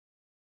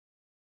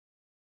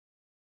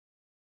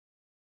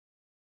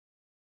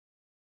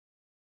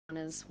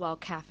Is well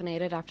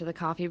caffeinated after the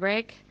coffee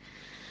break.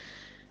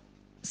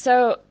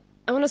 So,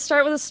 I want to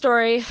start with a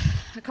story.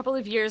 A couple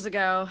of years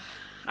ago,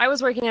 I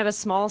was working at a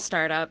small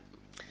startup.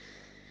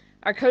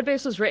 Our code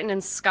base was written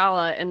in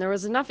Scala, and there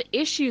was enough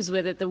issues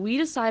with it that we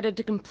decided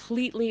to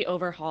completely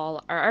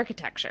overhaul our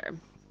architecture.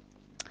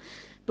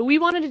 But we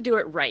wanted to do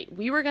it right.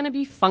 We were going to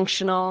be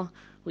functional.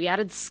 We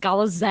added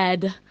Scala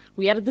Z.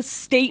 We added the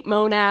state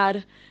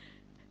monad.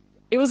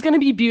 It was going to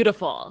be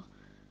beautiful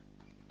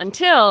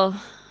until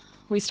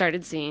we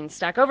started seeing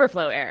Stack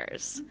Overflow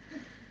errors.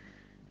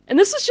 And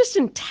this was just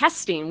in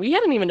testing. We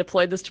hadn't even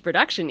deployed this to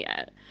production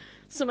yet.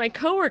 So my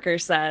coworker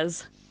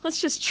says, let's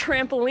just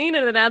trampoline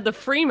it and add the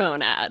free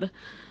monad.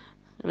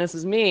 And this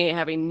is me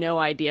having no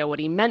idea what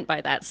he meant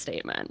by that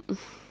statement.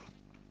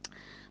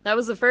 That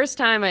was the first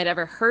time I'd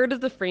ever heard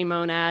of the free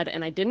monad,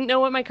 and I didn't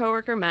know what my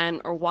coworker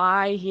meant or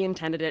why he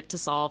intended it to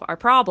solve our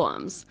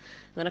problems.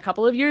 And then a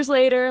couple of years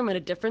later, I'm at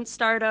a different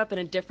startup in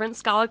a different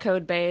Scala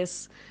code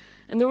base,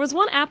 and there was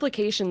one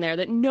application there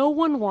that no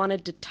one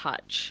wanted to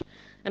touch.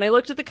 And I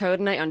looked at the code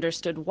and I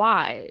understood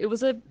why. It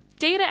was a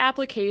data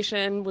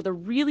application with a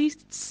really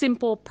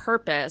simple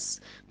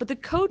purpose, but the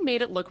code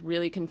made it look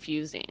really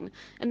confusing.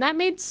 And that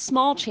made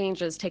small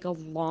changes take a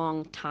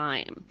long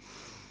time.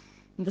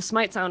 This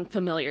might sound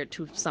familiar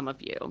to some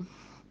of you.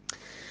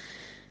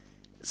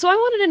 So I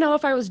wanted to know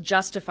if I was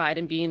justified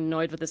in being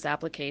annoyed with this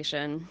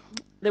application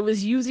that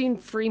was using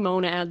free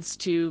monads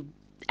to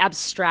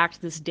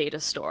abstract this data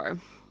store.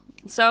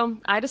 So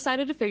I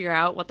decided to figure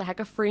out what the heck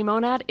a free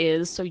monad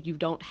is so you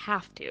don't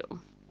have to.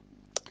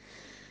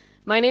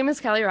 My name is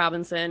Kelley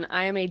Robinson.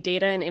 I am a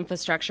data and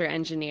infrastructure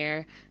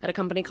engineer at a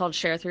company called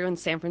ShareThrough in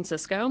San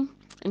Francisco.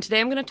 And today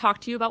I'm going to talk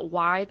to you about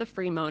why the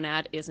free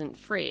monad isn't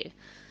free.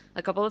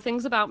 A couple of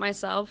things about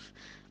myself.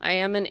 I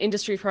am an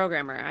industry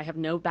programmer. I have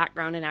no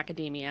background in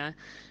academia.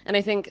 And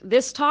I think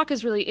this talk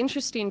is really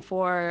interesting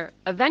for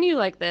a venue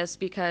like this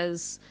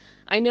because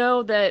I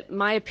know that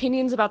my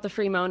opinions about the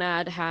free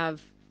monad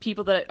have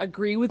people that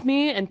agree with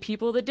me and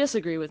people that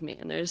disagree with me.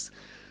 And there's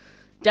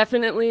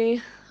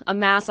definitely a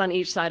mass on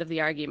each side of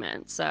the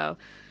argument. So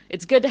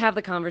it's good to have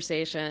the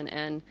conversation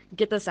and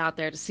get this out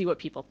there to see what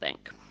people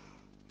think.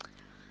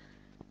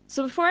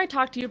 So before I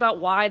talk to you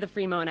about why the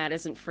free monad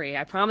isn't free,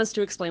 I promised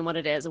to explain what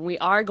it is, and we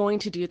are going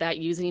to do that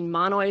using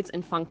monoids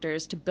and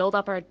functors to build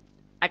up our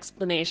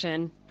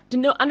explanation,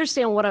 to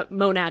understand what a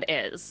monad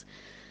is.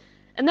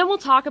 And then we'll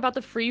talk about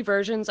the free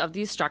versions of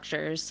these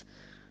structures,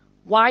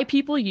 why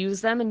people use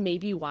them, and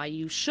maybe why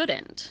you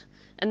shouldn't.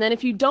 And then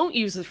if you don't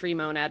use the free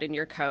monad in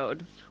your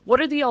code,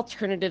 what are the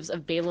alternatives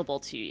available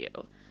to you?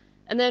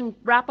 And then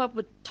wrap up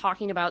with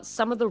talking about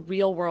some of the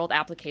real-world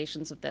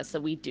applications of this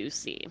that we do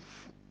see.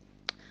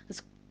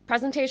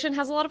 Presentation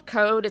has a lot of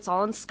code. It's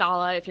all in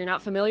Scala. If you're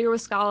not familiar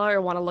with Scala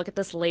or want to look at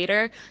this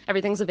later,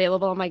 everything's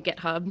available on my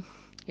GitHub.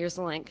 Here's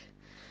the link.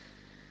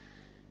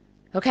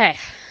 Okay,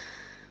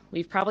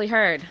 we've probably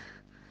heard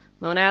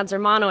monads are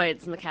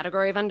monoids in the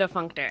category of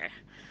endofunctor.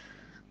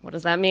 What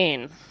does that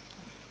mean?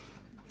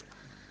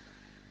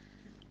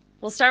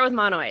 We'll start with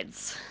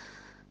monoids.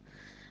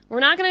 We're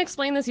not going to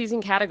explain this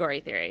using category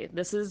theory.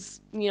 This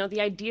is,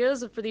 the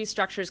ideas for these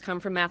structures come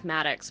from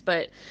mathematics,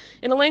 but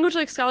in a language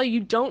like Scala,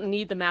 you don't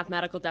need the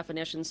mathematical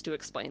definitions to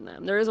explain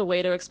them. There is a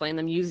way to explain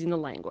them using the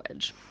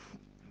language.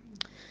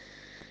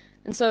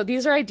 And so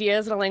these are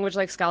ideas in a language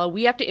like Scala.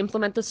 We have to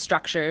implement the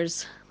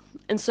structures.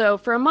 And so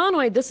for a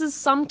monoid, this is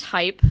some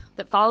type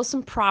that follows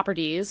some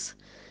properties.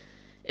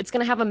 It's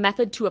going to have a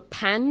method to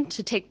append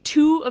to take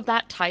two of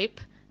that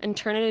type and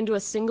turn it into a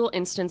single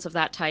instance of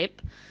that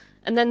type.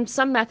 And then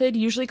some method,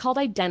 usually called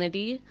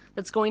identity,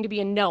 that's going to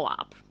be a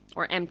no-op,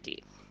 or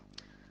empty.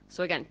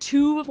 So again,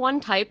 two of one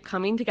type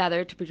coming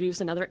together to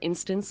produce another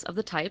instance of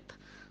the type.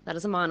 That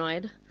is a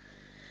monoid.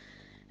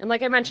 And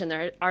like I mentioned,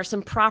 there are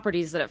some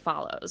properties that it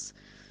follows.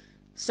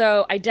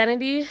 So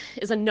identity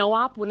is a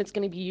no-op when it's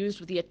going to be used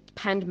with the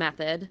append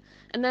method.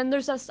 And then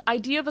there's this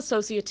idea of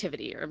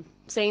associativity, or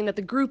saying that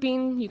the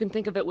grouping, you can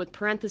think of it with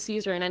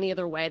parentheses or in any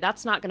other way,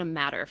 that's not going to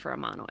matter for a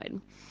monoid.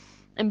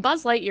 And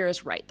Buzz Lightyear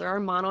is right. There are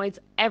monoids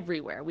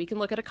everywhere. We can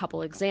look at a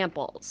couple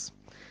examples.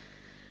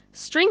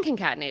 String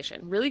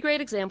concatenation, really great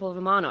example of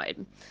a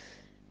monoid.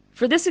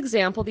 For this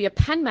example, the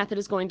append method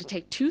is going to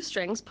take two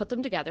strings, put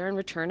them together, and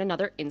return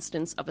another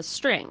instance of a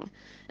string.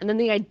 And then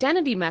the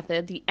identity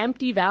method, the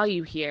empty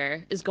value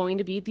here, is going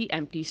to be the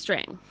empty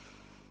string.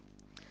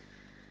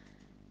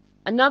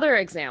 Another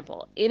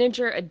example,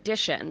 integer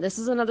addition. This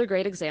is another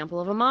great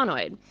example of a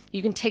monoid.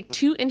 You can take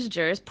two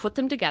integers, put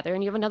them together,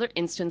 and you have another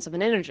instance of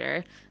an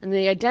integer. And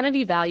the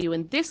identity value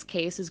in this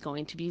case is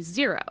going to be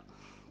 0.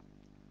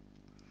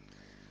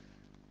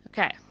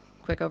 Okay,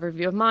 quick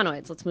overview of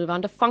monoids. Let's move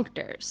on to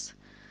functors.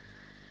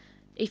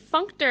 A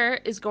functor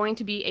is going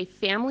to be a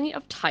family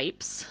of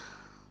types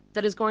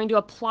that is going to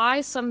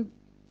apply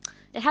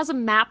it has a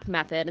map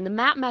method, and the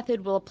map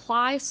method will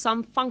apply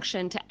some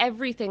function to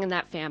everything in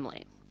that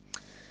family.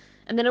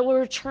 And then it will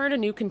return a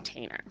new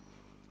container.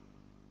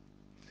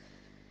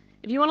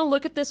 If you want to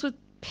look at this with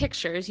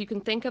pictures, you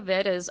can think of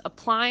it as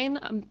applying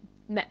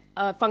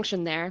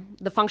function there.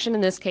 The function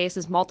in this case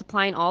is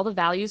multiplying all the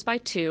values by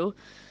 2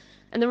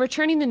 and then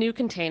returning the new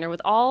container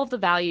with all of the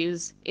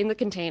values in the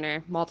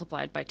container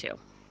multiplied by 2.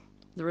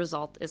 The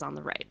result is on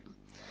the right.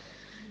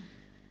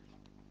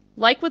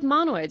 Like with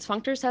monoids,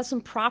 functors have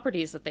some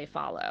properties that they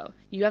follow.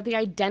 You have the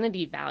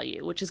identity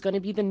value, which is going to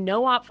be the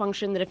no-op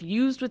function that if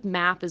used with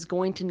map is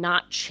going to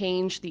not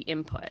change the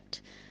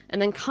input.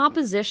 And then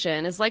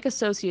composition is like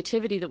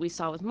associativity that we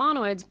saw with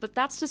monoids, but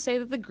that's to say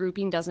that the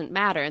grouping doesn't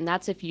matter. And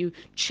that's if you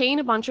chain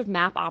a bunch of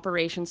map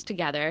operations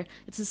together.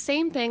 It's the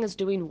same thing as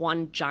doing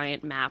one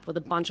giant map with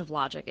a bunch of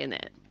logic in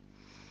it.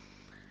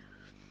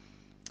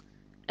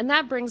 And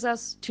that brings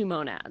us to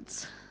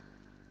monads.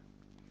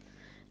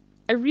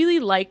 I really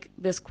like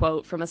this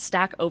quote from a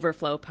Stack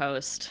Overflow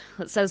post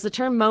that says the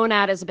term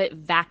monad is a bit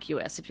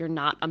vacuous if you're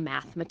not a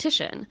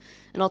mathematician.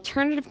 An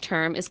alternative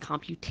term is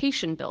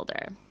computation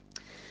builder.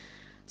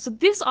 So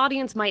this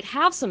audience might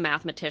have some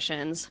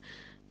mathematicians,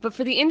 but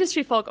for the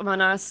industry folk among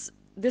us,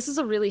 this is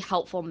a really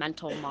helpful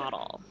mental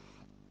model.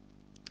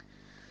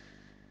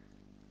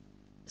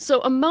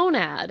 So a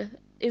monad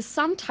is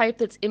some type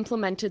that's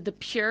implemented the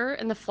pure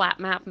and the flat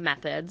map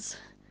methods.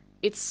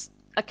 It's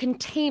a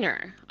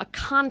container, a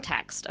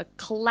context, a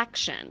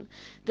collection.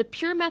 The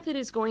pure method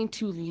is going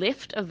to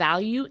lift a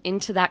value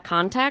into that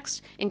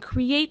context and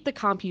create the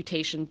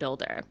computation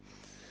builder.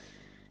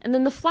 And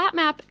then the flat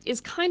map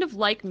is kind of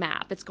like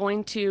map. It's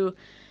going to,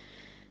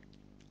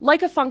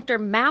 like a functor,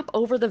 map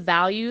over the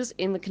values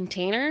in the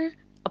container,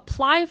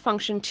 apply a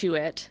function to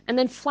it, and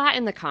then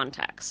flatten the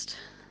context.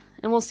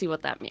 And we'll see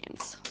what that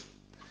means.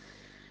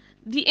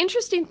 The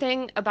interesting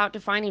thing about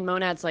defining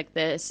monads like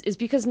this is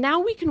because now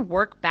we can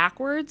work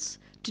backwards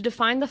to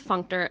define the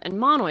functor and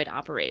monoid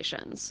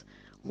operations.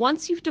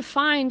 Once you've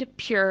defined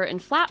pure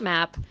and flat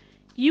map,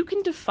 you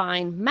can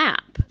define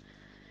map.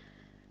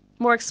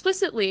 More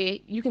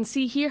explicitly, you can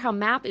see here how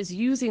map is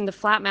using the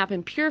flat map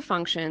and pure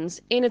functions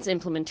in its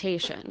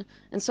implementation.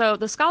 And so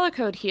the Scala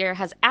code here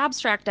has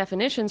abstract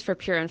definitions for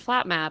pure and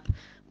flat map,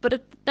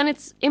 but then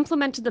it's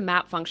implemented the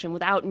map function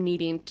without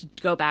needing to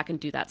go back and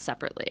do that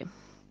separately.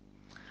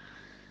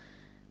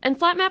 And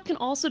flat map can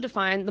also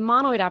define the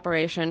monoid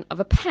operation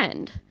of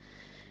append.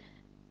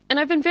 And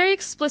I've been very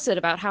explicit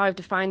about how I've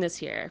defined this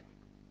here,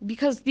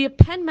 because the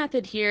append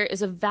method here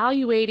is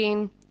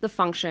evaluating the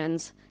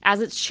functions as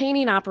it's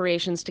chaining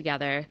operations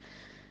together,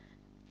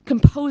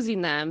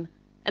 composing them,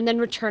 and then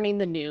returning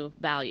the new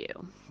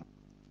value.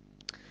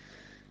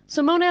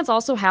 So monads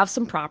also have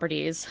some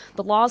properties.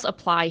 The laws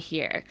apply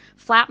here.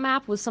 Flat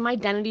map with some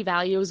identity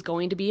value is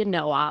going to be a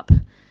no-op.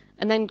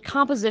 And then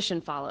composition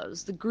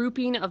follows. The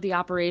grouping of the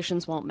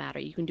operations won't matter.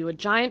 You can do a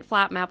giant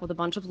flat map with a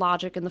bunch of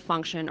logic in the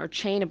function or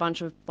chain a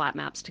bunch of flat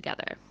maps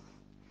together.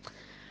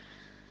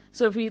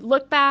 So if we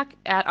look back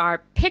at our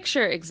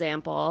picture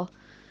example,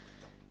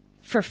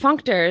 for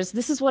functors,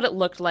 this is what it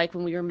looked like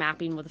when we were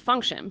mapping with a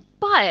function.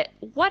 But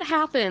what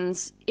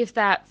happens if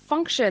that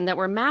function that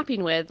we're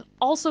mapping with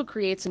also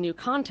creates a new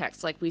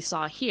context like we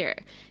saw here?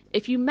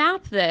 If you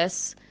map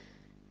this,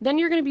 then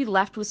you're going to be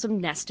left with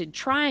some nested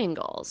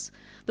triangles.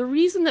 The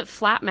reason that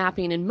flat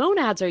mapping and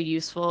monads are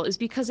useful is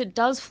because it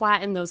does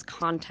flatten those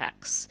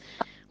contexts.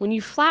 When you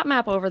flat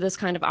map over this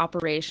kind of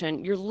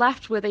operation, you're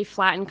left with a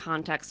flattened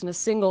context in a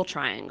single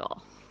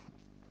triangle.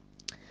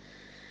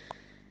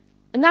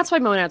 And that's why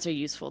monads are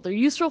useful. They're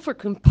useful for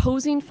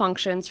composing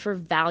functions for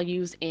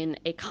values in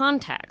a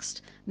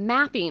context.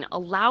 Mapping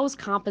allows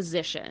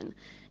composition.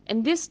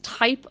 And this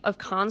type of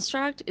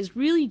construct is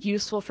really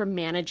useful for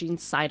managing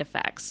side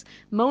effects.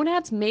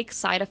 Monads make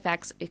side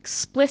effects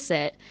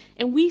explicit,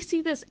 and we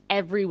see this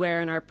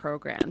everywhere in our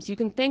programs. You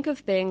can think of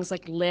things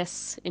like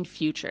lists and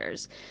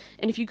futures.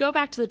 And if you go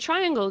back to the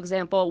triangle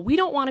example, we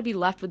don't want to be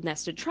left with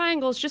nested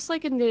triangles, just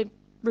like in the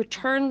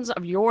returns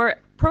of your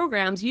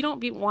programs, you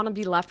don't want to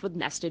be left with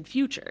nested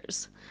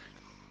futures.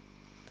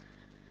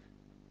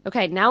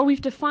 Okay, now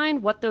we've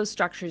defined what those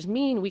structures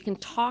mean, we can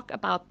talk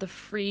about the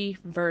free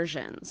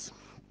versions.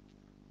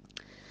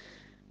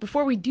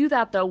 Before we do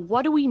that, though,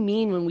 what do we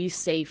mean when we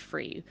say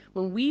free?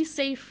 When we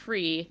say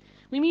free,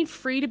 we mean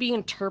free to be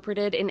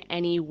interpreted in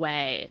any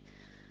way.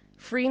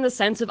 Free in the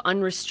sense of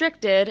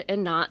unrestricted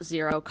and not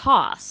zero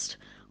cost.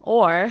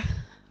 Or,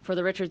 for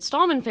the Richard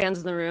Stallman fans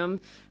in the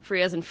room,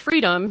 free as in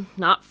freedom,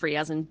 not free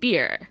as in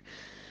beer.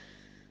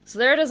 So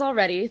there it is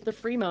already, the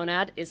free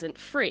monad isn't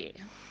free.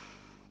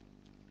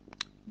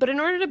 But in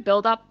order to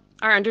build up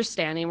our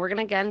understanding, we're going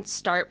to again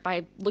start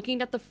by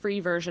looking at the free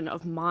version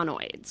of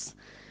monoids.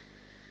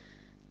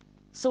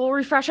 So we'll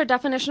refresh our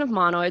definition of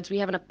monoids. We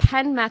have an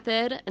append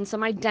method and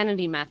some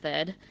identity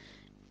method.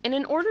 And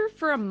in order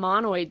for a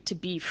monoid to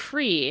be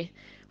free,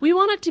 we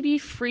want it to be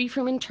free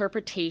from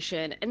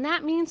interpretation. And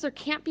that means there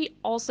can't be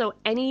also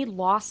any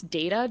lost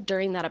data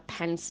during that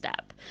append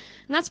step.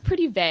 And that's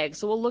pretty vague,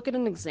 so we'll look at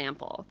an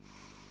example.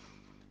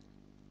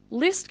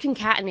 List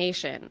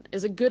concatenation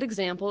is a good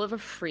example of a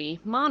free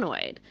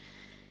monoid.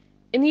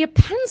 In the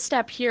append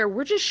step here,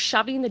 we're just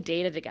shoving the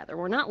data together.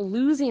 We're not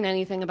losing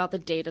anything about the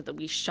data that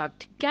we shoved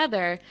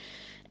together.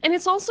 And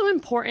it's also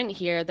important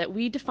here that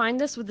we define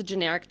this with the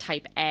generic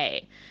type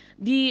A.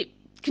 The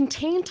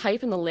contained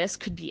type in the list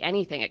could be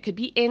anything. It could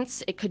be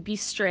ints, it could be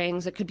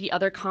strings, it could be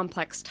other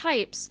complex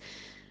types.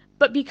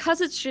 But because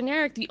it's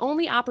generic, the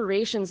only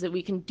operations that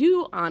we can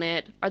do on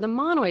it are the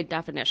monoid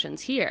definitions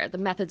here, the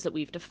methods that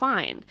we've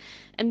defined.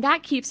 And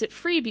that keeps it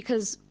free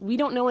because we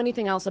don't know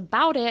anything else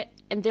about it,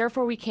 and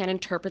therefore we can't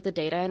interpret the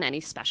data in any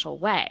special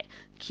way.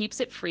 Keeps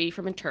it free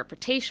from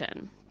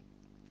interpretation.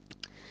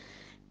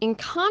 In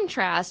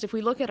contrast, if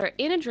we look at our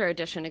integer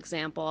addition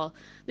example,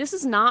 this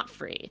is not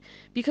free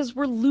because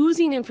we're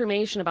losing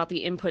information about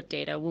the input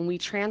data when we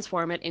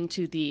transform it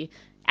into the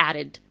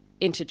added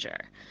integer.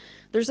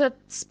 There's a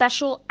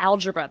special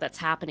algebra that's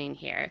happening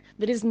here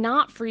that is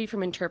not free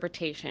from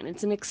interpretation.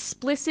 It's an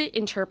explicit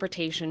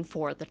interpretation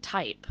for the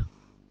type.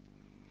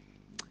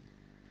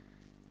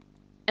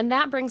 And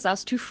that brings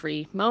us to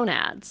free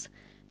monads.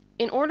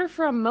 In order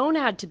for a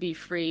monad to be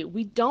free,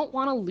 we don't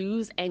want to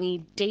lose any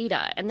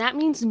data, and that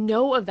means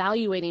no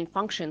evaluating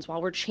functions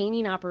while we're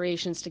chaining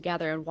operations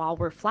together and while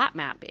we're flat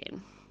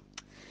mapping.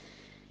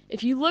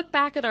 If you look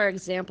back at our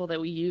example that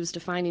we used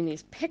defining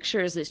these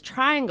pictures, these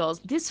triangles,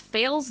 this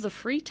fails the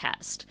free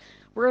test.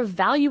 We're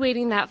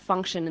evaluating that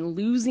function and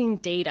losing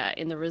data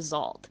in the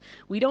result.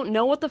 We don't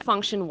know what the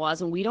function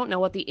was, and we don't know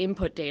what the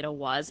input data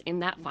was in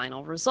that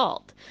final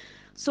result.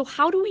 So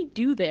how do we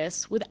do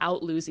this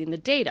without losing the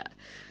data?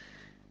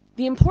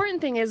 The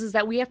important thing is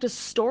that we have to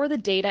store the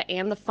data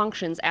and the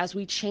functions as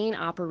we chain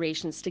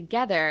operations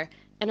together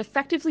and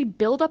effectively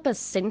build up a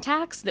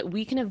syntax that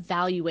we can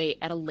evaluate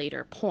at a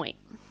later point.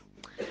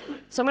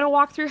 So I'm going to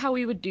walk through how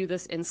we would do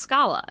this in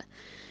Scala.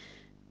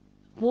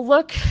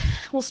 We'll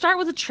start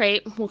with a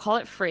trait, we'll call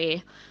it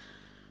free.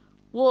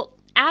 We'll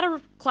add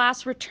a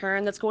class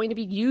return that's going to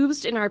be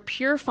used in our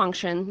pure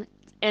function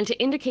and to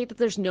indicate that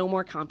there's no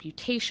more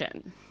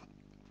computation.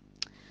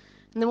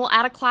 And then we'll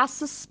add a class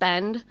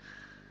suspend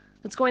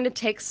that's going to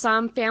take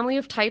some family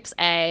of types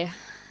A,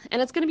 and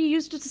it's going to be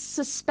used to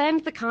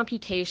suspend the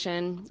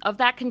computation of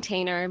that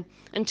container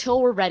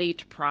until we're ready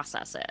to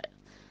process it.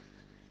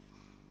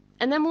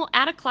 And then we'll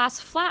add a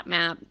class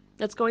flatmap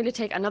that's going to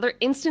take another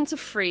instance of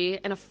free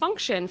and a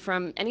function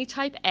from any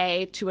type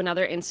A to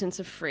another instance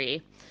of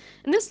free.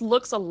 And this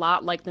looks a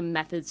lot like the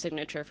method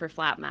signature for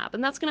flatmap,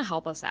 and that's going to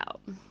help us out.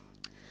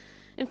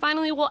 And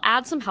finally, we'll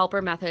add some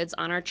helper methods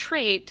on our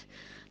trait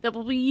that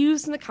will be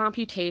used in the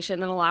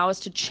computation and allow us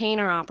to chain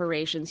our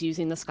operations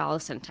using the Scala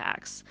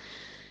syntax.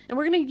 And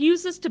we're going to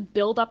use this to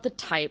build up the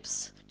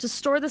types, to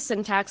store the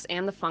syntax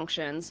and the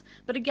functions.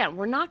 But again,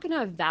 we're not going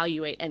to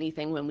evaluate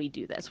anything when we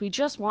do this. We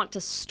just want to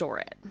store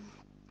it.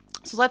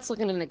 So let's look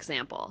at an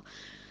example.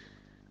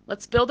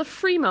 Let's build a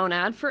free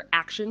monad for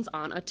actions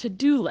on a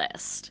to-do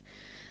list.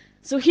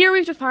 So here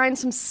we've defined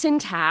some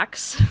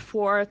syntax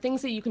for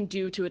things that you can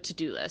do to a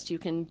to-do list. You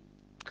can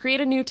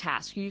create a new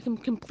task, you can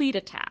complete a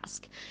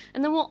task.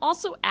 And then we'll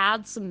also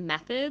add some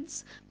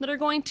methods that are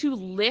going to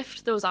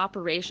lift those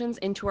operations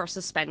into our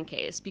suspend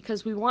case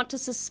because we want to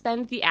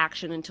suspend the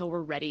action until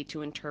we're ready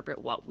to interpret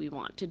what we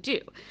want to do.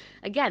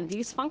 Again,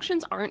 these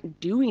functions aren't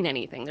doing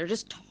anything, they're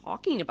just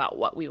talking about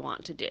what we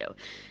want to do.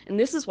 And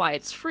this is why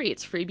it's free.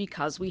 It's free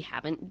because we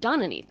haven't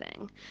done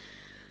anything.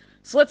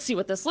 So let's see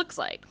what this looks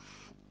like.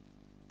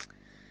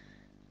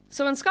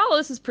 So in Scala,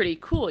 this is pretty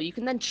cool. You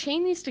can then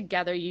chain these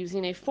together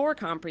using a for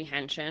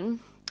comprehension,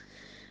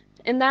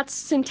 and that's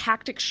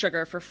syntactic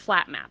sugar for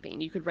flat mapping.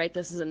 You could write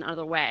this as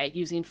another way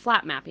using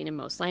flat mapping in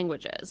most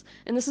languages.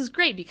 And this is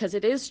great because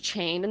it is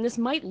chained, and this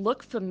might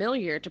look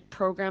familiar to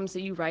programs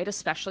that you write,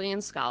 especially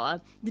in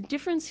Scala. The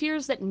difference here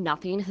is that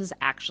nothing has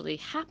actually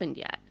happened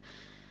yet.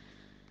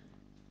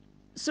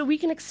 So we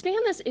can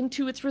expand this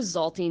into its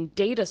resulting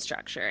data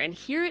structure, and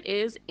here it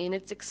is in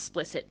its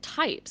explicit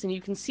types. And you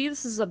can see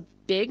this is a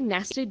big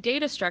nested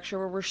data structure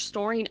where we're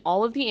storing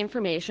all of the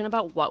information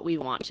about what we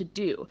want to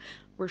do.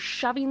 We're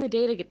shoving the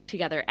data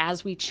together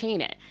as we chain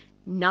it.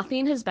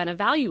 Nothing has been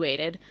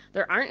evaluated,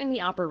 there aren't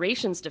any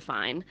operations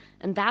defined,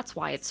 and that's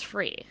why it's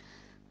free.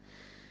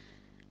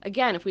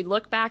 Again, if we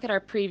look back at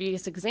our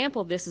previous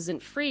example, this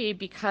isn't free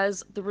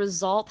because the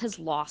result has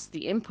lost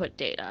the input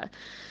data.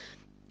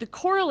 The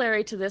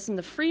corollary to this in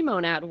the free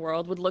monad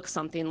world would look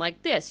something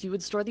like this. You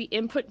would store the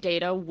input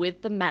data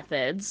with the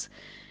methods.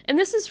 And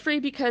this is free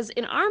because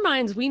in our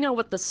minds, we know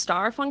what the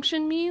star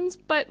function means,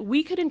 but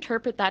we could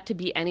interpret that to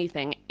be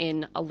anything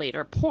in a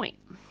later point.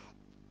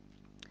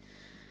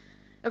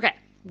 Okay,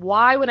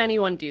 why would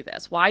anyone do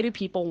this? Why do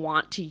people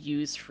want to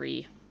use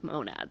free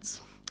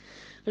monads?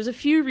 There's a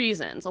few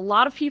reasons. A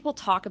lot of people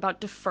talk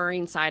about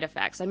deferring side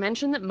effects. I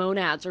mentioned that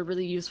monads are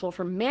really useful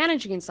for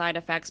managing side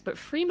effects, but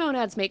free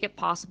monads make it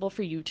possible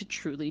for you to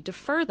truly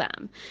defer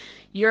them.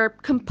 You're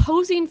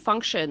composing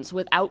functions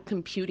without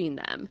computing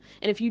them.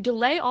 And if you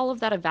delay all of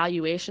that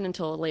evaluation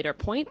until a later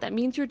point, that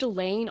means you're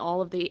delaying all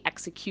of the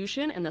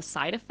execution and the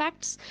side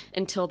effects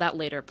until that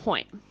later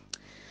point.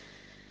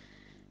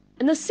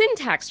 And the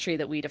syntax tree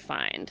that we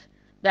defined,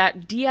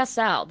 that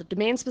DSL, the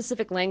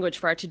domain-specific language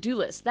for our to-do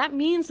list, that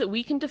means that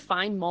we can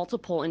define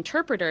multiple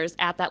interpreters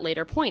at that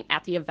later point,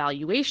 at the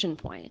evaluation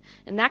point.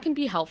 And that can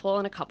be helpful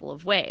in a couple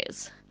of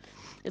ways.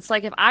 It's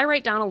like if I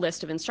write down a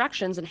list of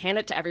instructions and hand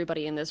it to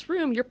everybody in this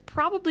room, you're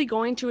probably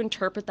going to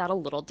interpret that a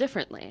little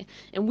differently.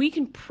 And we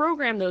can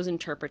program those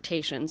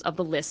interpretations of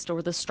the list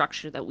or the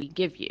structure that we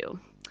give you.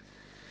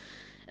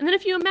 And then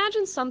if you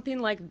imagine something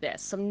like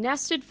this, some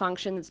nested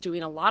function that's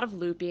doing a lot of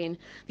looping,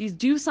 these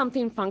do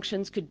something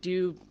functions could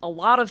do a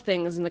lot of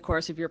things in the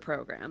course of your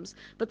programs.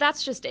 But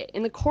that's just it.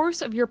 In the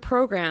course of your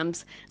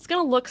programs, it's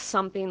going to look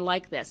something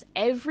like this.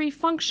 Every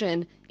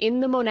function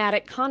in the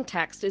monadic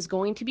context is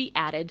going to be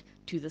added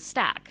to the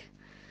stack.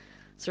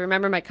 So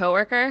remember my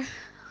coworker?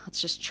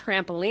 Let's just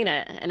trampoline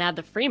it and add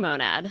the free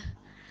monad.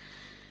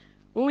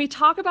 When we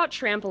talk about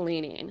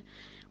trampolining,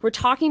 we're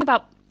talking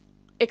about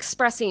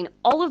expressing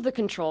all of the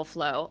control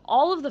flow,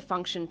 all of the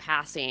function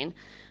passing,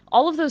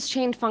 all of those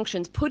chained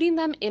functions, putting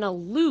them in a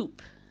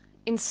loop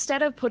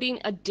instead of putting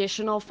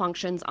additional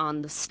functions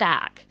on the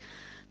stack.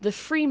 The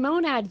free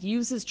monad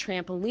uses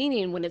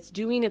trampolining when it's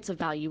doing its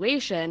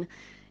evaluation,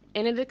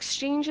 and it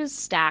exchanges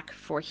stack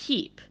for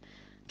heap.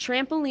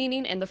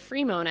 Trampolining and the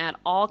free monad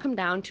all come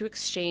down to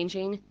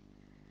exchanging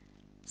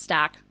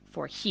stack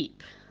for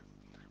heap.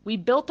 We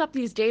built up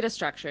these data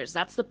structures.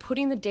 That's the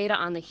putting the data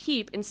on the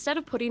heap instead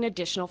of putting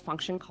additional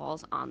function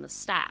calls on the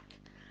stack.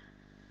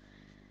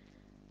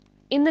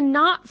 In the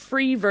not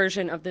free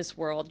version of this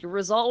world, your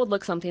result would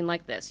look something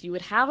like this. You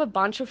would have a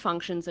bunch of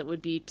functions that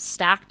would be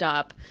stacked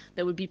up,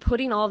 that would be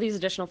putting all these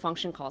additional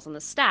function calls on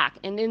the stack.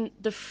 And in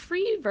the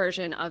free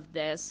version of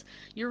this,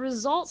 your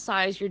result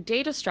size, your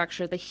data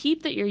structure, the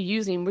heap that you're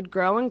using would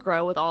grow and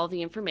grow with all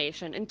the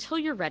information until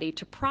you're ready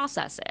to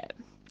process it.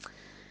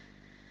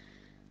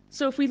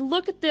 So if we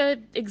look at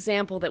the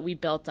example that we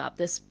built up,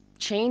 this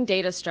chain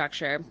data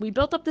structure, we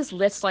built up this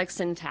list-like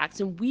syntax,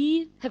 and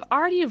we have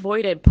already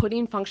avoided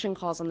putting function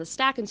calls on the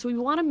stack, and so we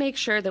want to make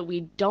sure that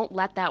we don't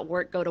let that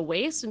work go to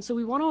waste, and so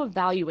we want to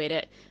evaluate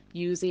it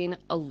using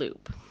a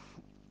loop.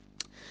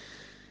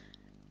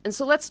 And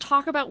so let's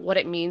talk about what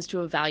it means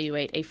to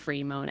evaluate a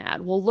free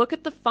monad. We'll look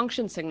at the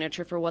function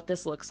signature for what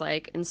this looks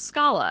like in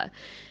Scala,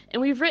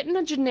 and we've written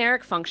a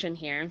generic function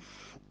here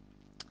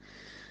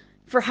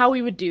for how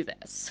we would do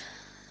this.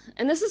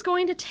 And this is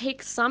going to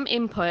take some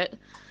input,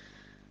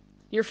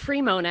 your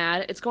free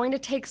monad. It's going to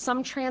take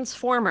some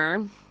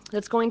transformer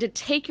that's going to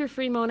take your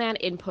free monad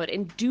input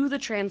and do the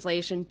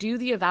translation, do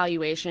the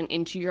evaluation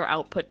into your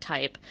output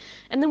type.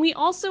 And then we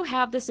also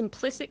have this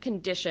implicit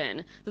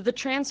condition that the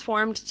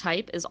transformed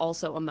type is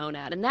also a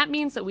monad. And that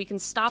means that we can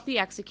stop the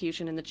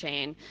execution in the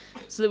chain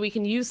so that we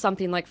can use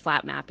something like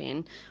flat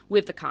mapping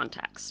with the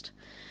context.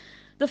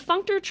 The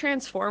functor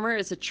transformer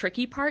is a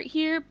tricky part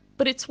here,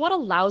 but it's what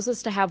allows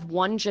us to have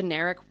one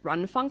generic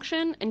run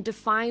function and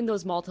define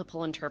those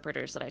multiple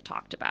interpreters that I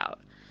talked about.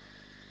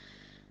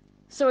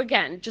 So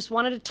again, just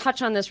wanted to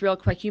touch on this real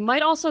quick. You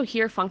might also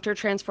hear functor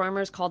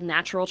transformers called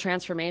natural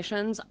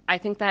transformations. I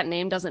think that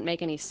name doesn't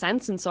make any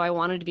sense, and so I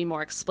wanted to be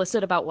more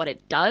explicit about what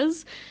it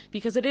does,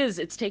 because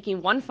it's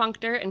taking one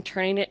functor and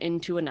turning it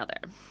into another.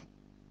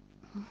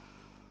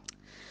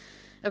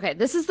 Okay,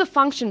 this is the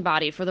function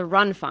body for the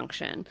run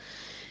function.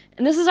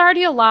 And this is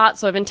already a lot,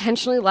 so I've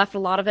intentionally left a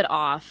lot of it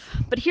off.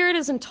 But here it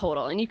is in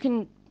total, and you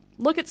can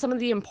look at some of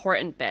the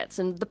important bits.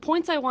 And the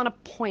points I want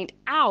to point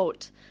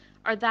out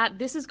are that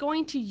this is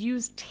going to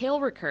use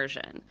tail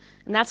recursion,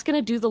 and that's going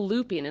to do the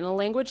looping. In a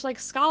language like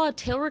Scala,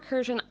 tail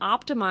recursion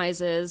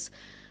optimizes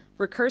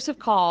recursive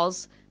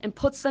calls and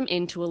puts them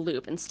into a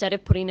loop instead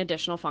of putting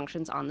additional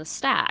functions on the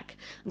stack.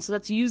 And so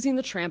that's using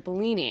the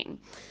trampolining.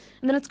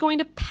 And then it's going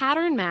to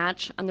pattern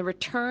match on the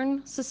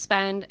return,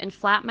 suspend, and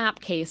flat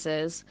map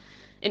cases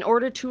in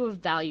order to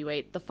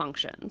evaluate the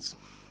functions.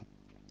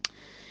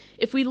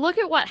 If we look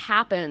at what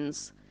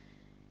happens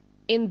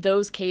in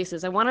those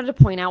cases, I wanted to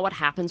point out what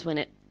happens when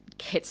it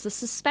hits the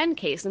suspend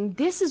case, and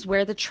this is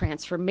where the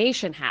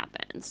transformation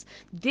happens.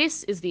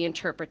 This is the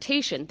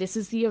interpretation. This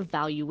is the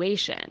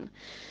evaluation.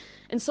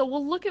 And so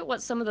we'll look at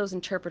what some of those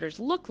interpreters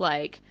look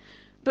like,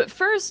 but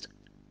first,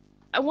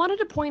 I wanted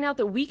to point out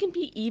that we can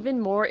be even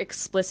more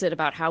explicit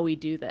about how we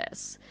do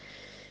this.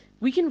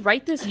 We can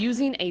write this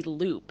using a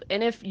loop.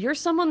 And if you're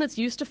someone that's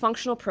used to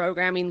functional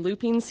programming,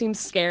 looping seems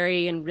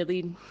scary and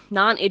really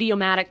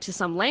non-idiomatic to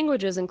some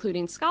languages,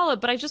 including Scala,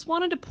 but I just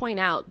wanted to point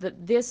out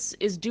that this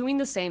is doing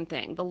the same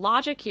thing. The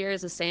logic here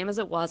is the same as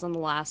it was on the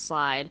last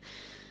slide,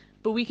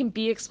 but we can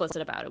be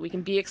explicit about it. We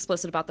can be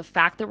explicit about the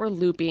fact that we're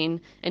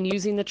looping and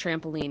using the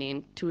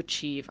trampolining to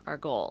achieve our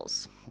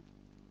goals.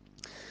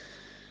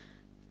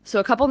 So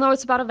a couple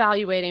notes about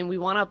evaluating. We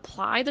want to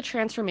apply the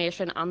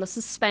transformation on the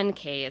suspend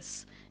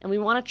case, and we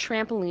want a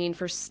trampoline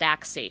for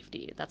stack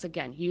safety. That's,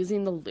 again,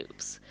 using the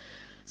loops.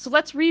 So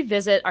let's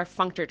revisit our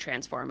functor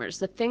transformers,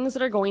 the things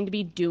that are going to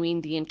be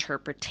doing the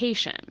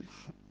interpretation.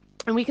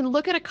 And we can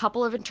look at a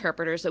couple of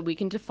interpreters that we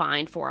can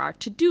define for our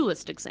to-do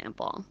list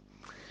example.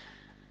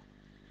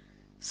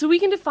 So we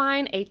can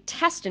define a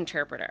test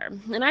interpreter.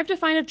 And I've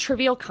defined a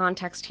trivial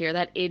context here,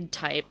 that id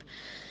type.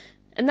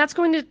 And that's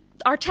going to,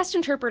 our test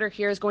interpreter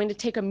here is going to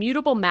take a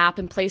mutable map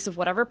in place of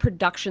whatever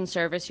production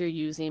service you're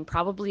using,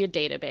 probably a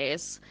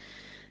database.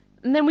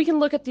 And then we can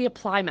look at the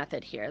apply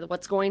method here,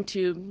 what's going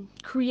to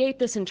create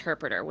this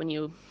interpreter when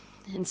you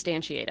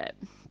instantiate it.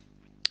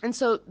 And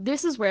so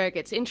this is where it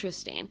gets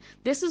interesting.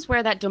 This is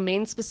where that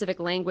domain-specific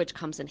language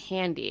comes in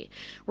handy.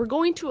 We're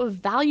going to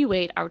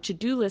evaluate our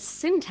to-do list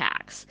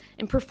syntax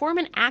and perform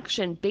an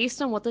action based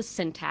on what the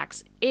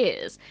syntax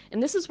is.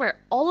 And this is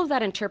where all of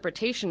that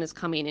interpretation is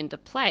coming into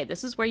play.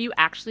 This is where you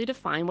actually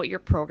define what your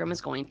program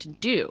is going to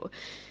do.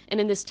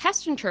 And in this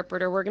test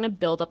interpreter, we're going to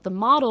build up the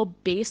model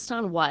based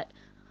on what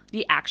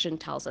the action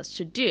tells us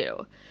to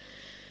do.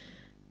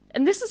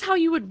 And this is how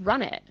you would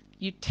run it.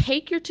 You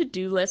take your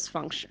to-do list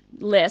function,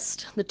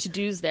 the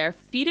to-dos there,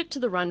 feed it to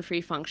the run-free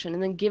function,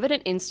 and then give it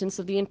an instance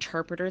of the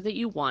interpreter that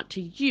you want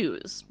to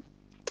use.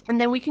 And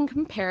then we can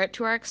compare it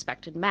to our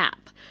expected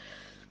map.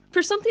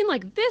 For something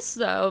like this,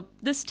 though,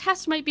 this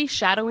test might be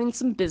shadowing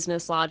some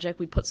business logic.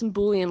 We put some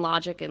Boolean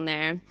logic in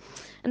there,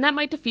 and that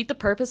might defeat the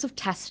purpose of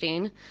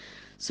testing.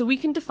 So we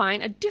can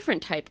define a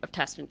different type of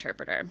test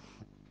interpreter.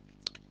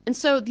 And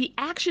so the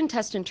action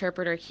test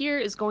interpreter here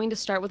is going to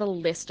start with a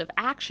list of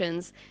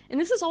actions, and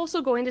this is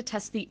also going to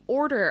test the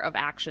order of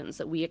actions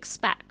that we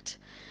expect.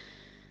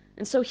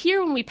 And so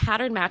here, when we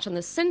pattern match on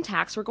the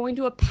syntax, we're going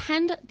to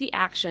append the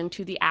action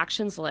to the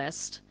actions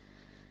list,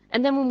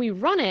 and then when we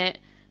run it,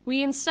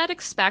 we instead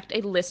expect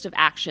a list of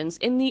actions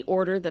in the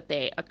order that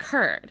they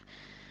occurred.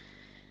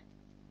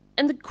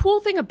 And the cool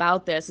thing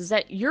about this is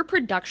that your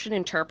production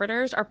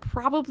interpreters are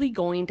probably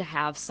going to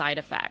have side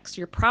effects.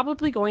 You're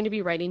probably going to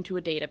be writing to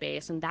a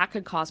database, and that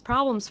could cause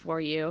problems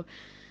for you.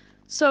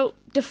 So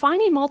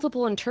defining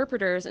multiple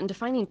interpreters and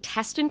defining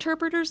test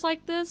interpreters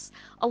like this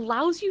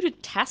allows you to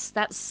test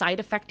that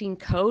side-affecting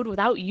code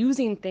without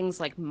using things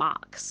like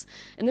mocks.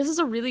 And this is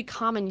a really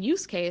common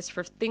use case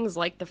for things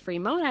like the free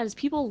monads.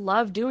 People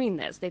love doing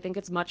this. They think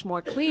it's much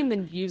more clean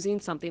than using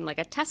something like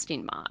a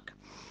testing mock.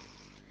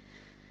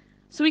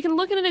 So we can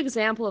look at an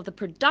example of the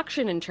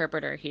production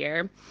interpreter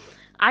here.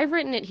 I've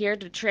written it here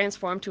to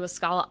transform to a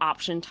Scala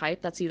option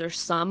type that's either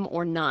some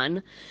or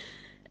none.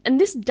 And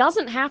this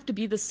doesn't have to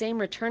be the same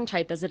return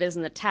type as it is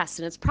in the test,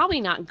 and it's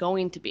probably not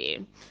going to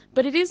be.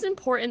 But it is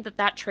important that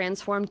that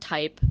transform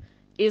type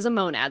is a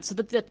monad so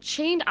that the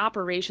chained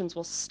operations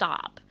will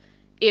stop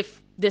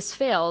if this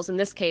fails, in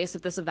this case,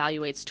 if this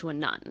evaluates to a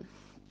none.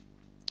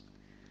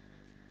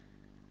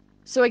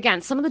 So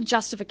again, some of the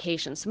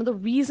justifications, some of the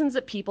reasons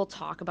that people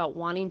talk about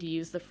wanting to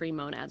use the free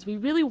monads, we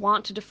really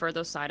want to defer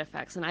those side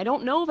effects. And I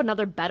don't know of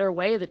another better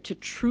way to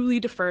truly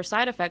defer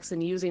side effects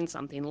than using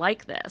something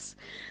like this.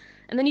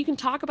 And then you can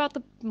talk about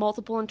the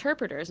multiple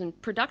interpreters. In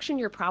production,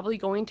 you're probably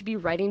going to be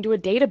writing to a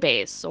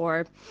database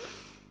or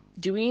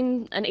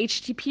doing an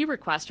HTTP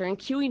request or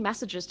queuing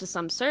messages to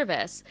some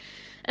service.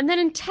 And then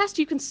in test,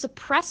 you can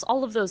suppress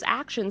all of those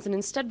actions and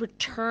instead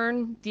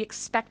return the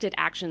expected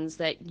actions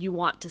that you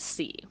want to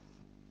see.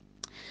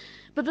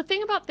 But the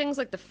thing about things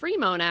like the free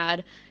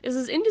monad is,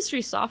 as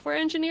industry software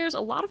engineers,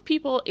 a lot of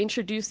people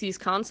introduce these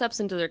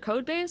concepts into their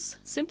code base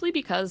simply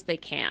because they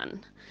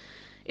can.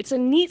 It's a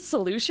neat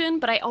solution,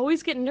 but I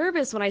always get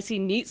nervous when I see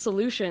neat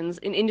solutions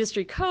in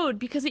industry code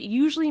because it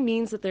usually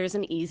means that there's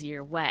an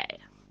easier way.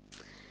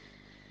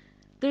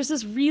 There's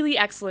this really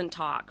excellent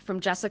talk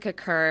from Jessica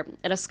Kerr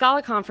at a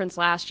Scala conference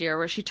last year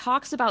where she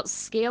talks about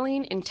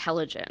scaling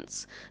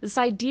intelligence, this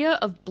idea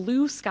of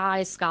blue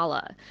sky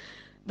Scala,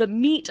 the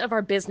meat of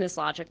our business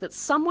logic that's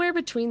somewhere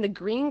between the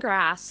green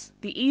grass,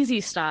 the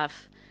easy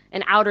stuff,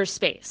 and outer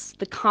space,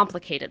 the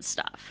complicated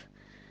stuff.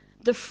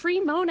 The free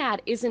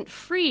monad isn't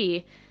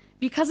free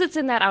because it's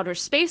in that outer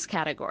space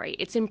category.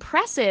 It's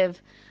impressive,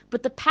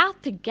 but the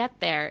path to get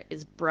there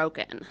is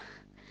broken.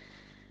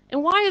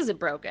 And why is it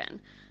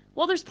broken?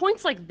 Well, there's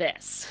points like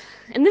this,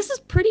 and this is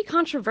pretty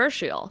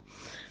controversial,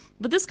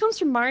 but this comes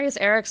from Marius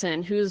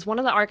Eriksson, who's one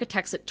of the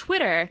architects at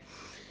Twitter.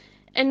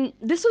 And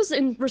this was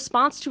in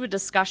response to a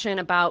discussion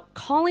about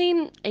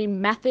calling a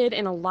method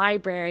in a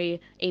library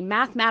a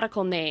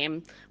mathematical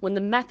name when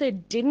the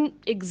method didn't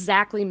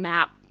exactly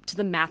map to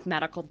the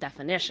mathematical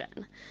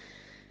definition.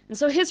 And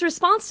so his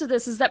response to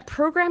this is that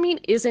programming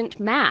isn't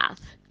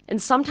math,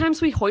 and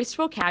sometimes we hoist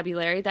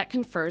vocabulary that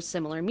confers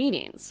similar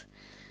meanings.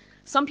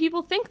 Some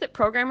people think that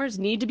programmers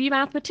need to be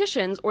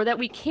mathematicians or that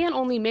we can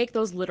only make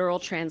those literal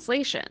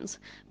translations,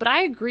 but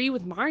I agree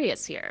with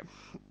Marius here.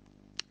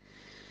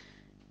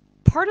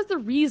 Part of the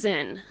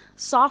reason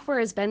software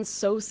has been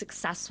so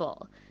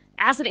successful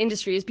as an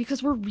industry is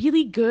because we're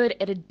really good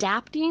at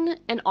adapting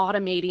and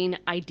automating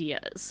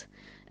ideas.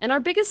 And our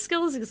biggest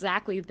skill is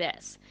exactly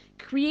this: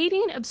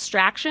 creating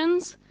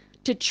abstractions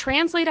to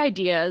translate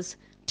ideas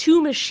to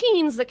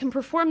machines that can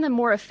perform them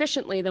more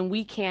efficiently than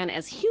we can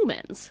as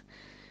humans.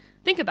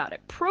 Think about it.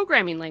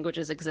 Programming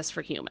languages exist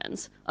for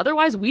humans.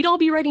 Otherwise, we'd all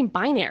be writing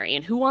binary,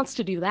 and who wants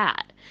to do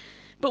that?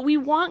 But we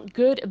want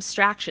good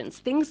abstractions,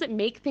 things that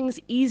make things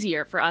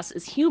easier for us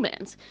as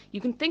humans.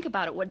 You can think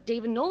about it, what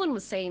David Nolan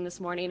was saying this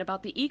morning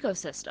about the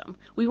ecosystem.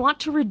 We want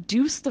to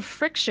reduce the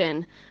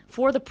friction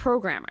for the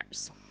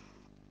programmers.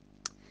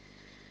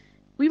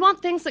 We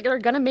want things that are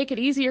going to make it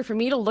easier for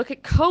me to look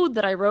at code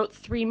that I wrote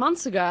 3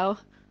 months ago,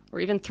 or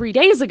even 3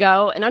 days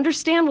ago, and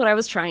understand what I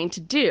was trying to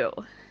do.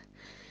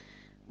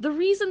 The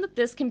reason that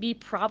this can be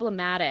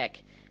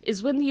problematic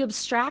is when the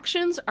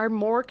abstractions are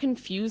more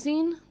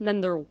confusing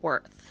than they're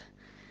worth.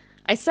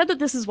 I said that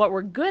this is what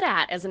we're good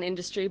at as an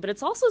industry, but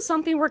it's also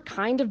something we're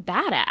kind of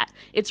bad at.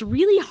 It's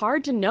really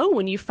hard to know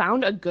when you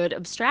found a good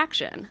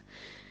abstraction.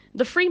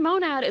 The free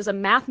monad is a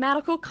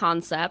mathematical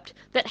concept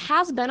that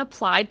has been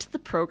applied to the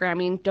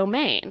programming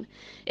domain.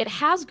 It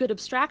has good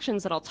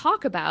abstractions that I'll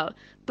talk about,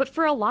 but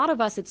for a lot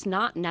of us, it's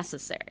not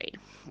necessary.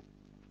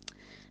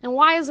 And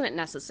why isn't it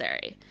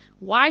necessary?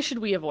 Why should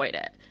we avoid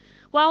it?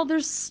 Well,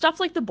 there's stuff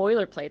like the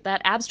boilerplate,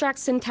 that abstract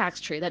syntax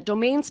tree, that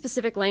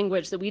domain-specific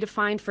language that we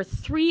defined for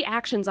 3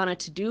 actions on a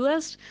to-do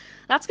list.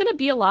 That's going to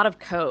be a lot of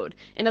code.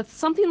 And if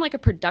something like a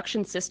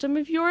production system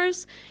of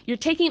yours, you're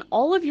taking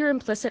all of your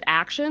implicit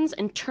actions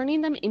and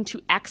turning them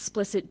into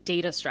explicit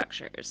data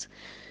structures.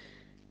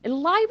 And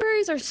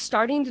libraries are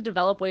starting to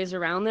develop ways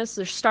around this.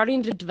 They're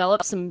starting to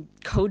develop some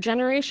code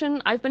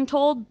generation, I've been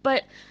told,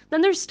 but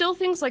then there's still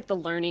things like the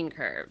learning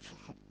curve.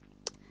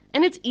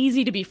 And it's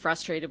easy to be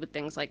frustrated with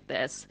things like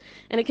this,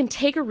 and it can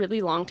take a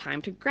really long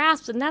time to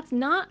grasp, and that's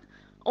not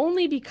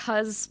only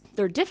because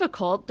they're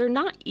difficult, they're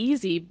not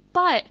easy,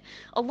 but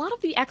a lot of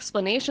the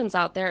explanations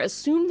out there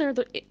assume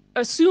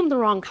the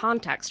wrong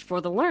context for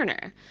the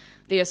learner.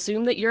 They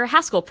assume that you're a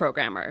Haskell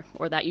programmer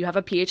or that you have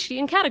a PhD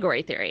in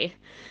category theory,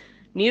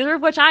 neither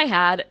of which I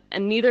had,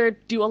 and neither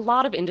do a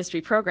lot of industry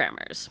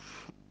programmers.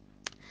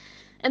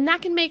 And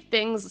that can make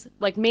things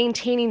like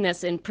maintaining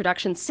this in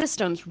production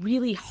systems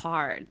really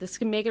hard. This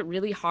can make it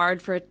really hard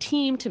for a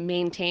team to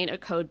maintain a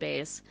code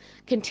base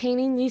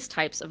containing these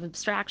types of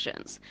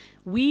abstractions.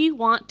 We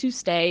want to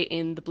stay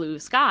in the blue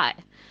sky.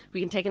 We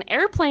can take an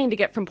airplane to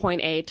get from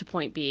point A to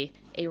point B.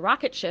 A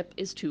rocket ship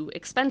is too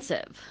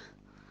expensive.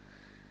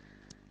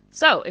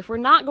 So if we're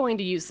not going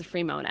to use the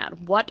free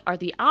monad, what are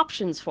the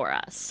options for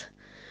us?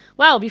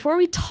 Well, before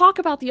we talk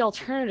about the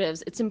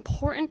alternatives, it's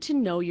important to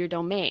know your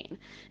domain.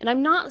 And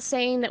I'm not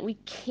saying that we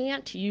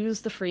can't use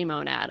the free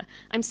monad.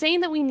 I'm saying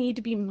that we need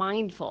to be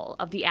mindful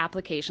of the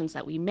applications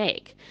that we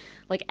make.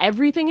 Like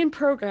everything in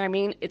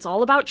programming, it's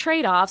all about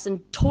trade-offs and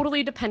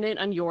totally dependent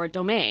on your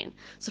domain.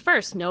 So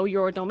first, know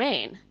your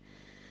domain.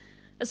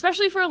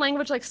 Especially for a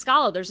language like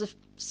Scala, there's a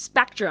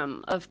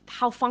spectrum of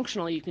how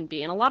functional you can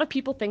be, and a lot of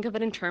people think of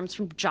it in terms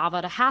from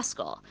Java to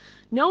Haskell.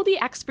 Know the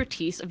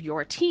expertise of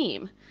your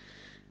team.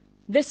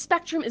 This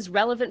spectrum is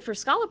relevant for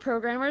Scala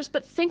programmers,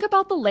 but think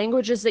about the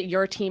languages that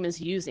your team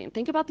is using.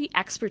 Think about the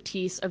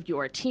expertise of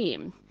your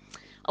team.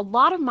 A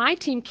lot of my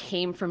team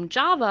came from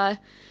Java,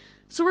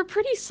 so we're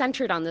pretty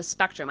centered on this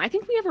spectrum. I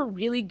think we have a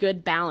really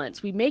good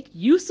balance. We make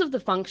use of the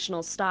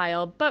functional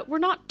style, but we're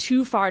not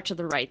too far to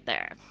the right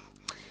there.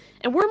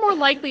 And we're more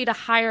likely to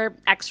hire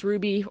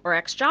ex-Ruby or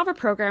ex-Java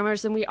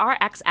programmers than we are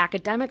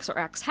ex-academics or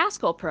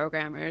ex-Haskell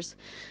programmers.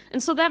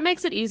 And so that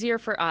makes it easier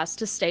for us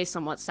to stay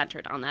somewhat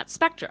centered on that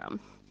spectrum.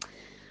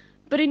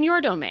 But in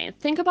your domain,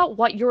 think about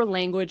what your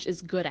language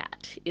is good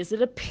at. Is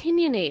it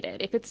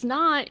opinionated? If it's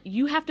not,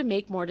 you have to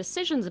make more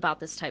decisions about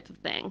this type of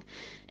thing.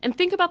 And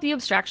think about the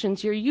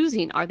abstractions you're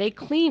using. Are they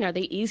clean? Are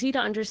they easy to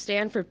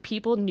understand for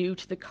people new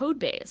to the code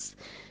base?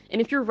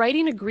 And if you're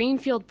writing a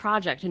greenfield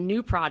project, a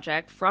new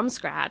project from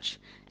scratch,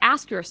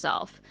 ask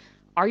yourself,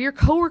 are your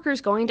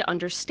coworkers going to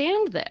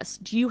understand this?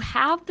 Do you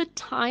have the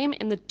time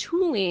and the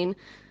tooling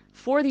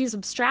for these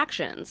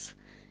abstractions?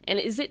 And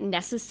is it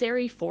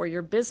necessary for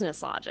your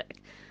business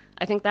logic?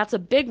 I think that's a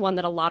big one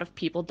that a lot of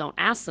people don't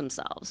ask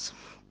themselves.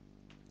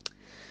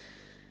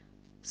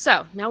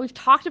 So now we've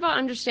talked about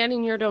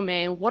understanding your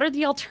domain. What are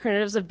the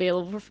alternatives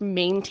available for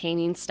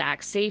maintaining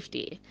stack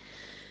safety?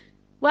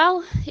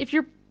 Well, if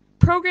your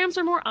programs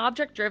are more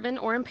object-driven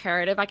or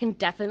imperative, I can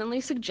definitely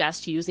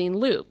suggest using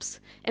loops.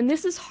 And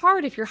this is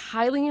hard if you're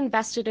highly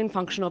invested in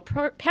functional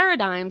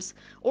paradigms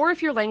or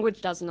if your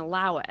language doesn't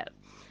allow it.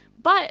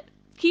 But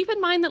keep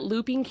in mind that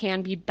looping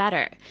can be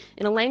better.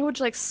 In a language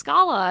like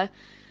Scala,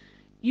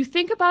 you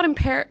think about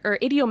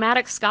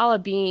idiomatic Scala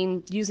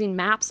being using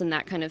maps and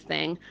that kind of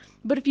thing,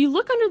 but if you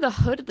look under the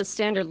hood of the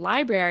standard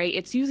library,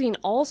 it's using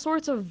all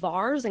sorts of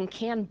vars and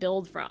can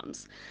build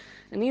froms.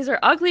 And these are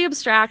ugly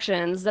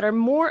abstractions that are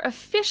more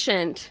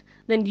efficient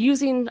than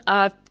using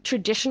a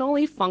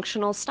traditionally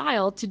functional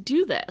style to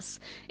do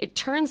this. It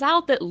turns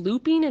out that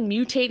looping and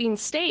mutating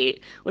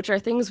state, which are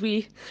things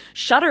we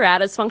shudder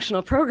at as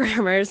functional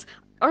programmers,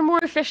 are more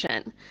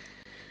efficient.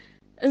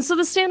 And so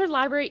the standard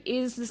library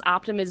is this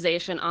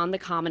optimization on the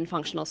common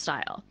functional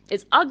style.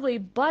 It's ugly,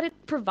 but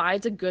it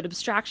provides a good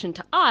abstraction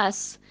to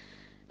us,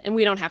 and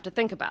we don't have to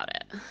think about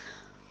it.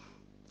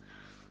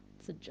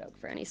 It's a joke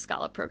for any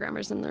Scala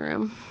programmers in the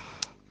room.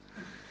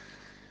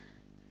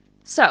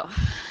 So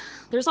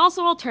there's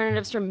also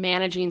alternatives for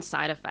managing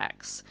side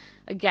effects.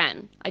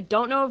 Again, I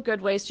don't know of good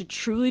ways to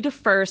truly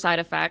defer side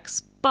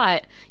effects,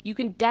 but you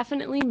can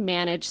definitely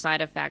manage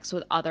side effects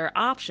with other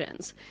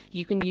options.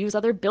 You can use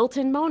other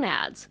built-in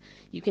monads.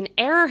 You can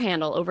error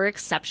handle over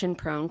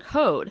exception-prone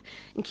code.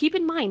 And keep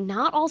in mind,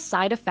 not all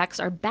side effects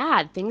are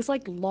bad. Things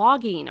like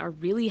logging are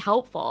really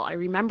helpful. I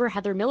remember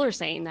Heather Miller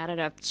saying that at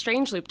a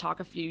Strange Loop talk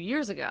a few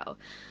years ago.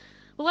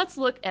 Well, let's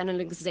look at an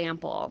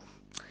example.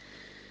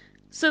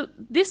 So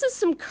this is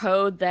some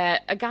code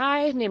that a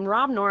guy named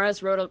Rob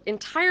Norris wrote an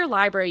entire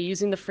library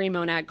using the free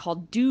monad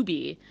called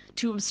Doobie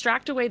to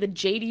abstract away the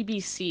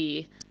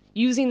JDBC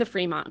using the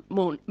free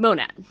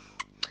monad.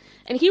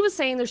 And he was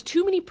saying there's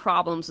too many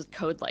problems with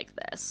code like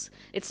this.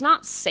 It's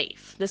not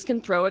safe. This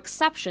can throw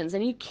exceptions,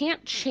 and you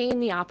can't chain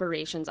the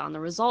operations on the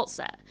result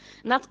set.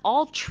 And that's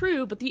all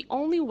true, but the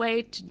only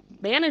way to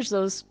manage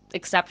those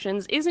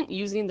exceptions isn't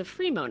using the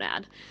free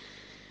monad.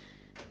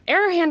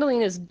 Error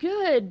handling is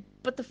good,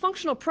 but the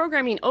functional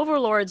programming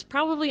overlords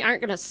probably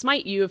aren't going to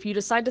smite you if you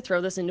decide to throw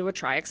this into a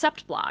try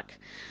except block.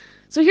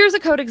 So here's a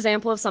code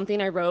example of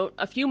something I wrote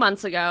a few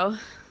months ago.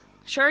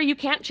 Sure, you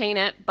can't chain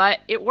it,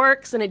 but it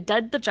works and it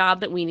did the job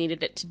that we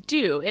needed it to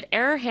do. It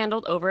error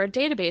handled over a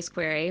database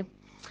query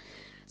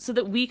so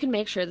that we can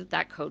make sure that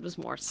that code was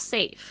more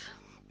safe.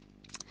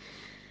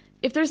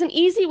 If there's an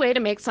easy way to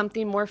make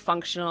something more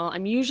functional,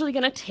 I'm usually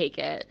going to take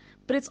it,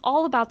 but it's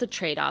all about the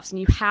trade-offs and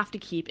you have to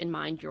keep in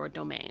mind your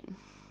domain.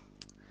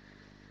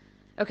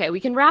 Okay,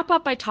 we can wrap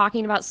up by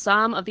talking about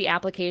some of the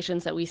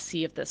applications that we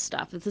see of this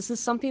stuff. If this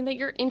is something that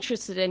you're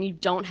interested in, you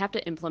don't have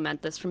to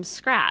implement this from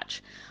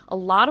scratch. A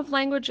lot of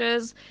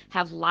languages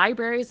have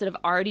libraries that have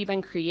already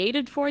been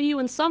created for you,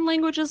 and some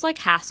languages like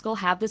Haskell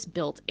have this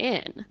built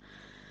in.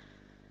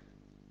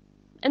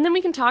 And then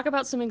we can talk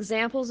about some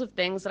examples of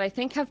things that I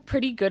think have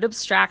pretty good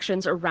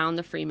abstractions around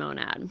the free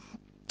monad.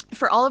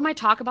 For all of my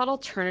talk about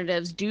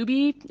alternatives,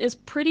 Doobie is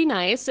pretty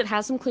nice. It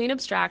has some clean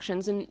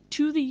abstractions, and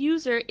to the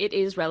user, it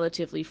is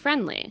relatively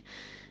friendly.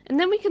 And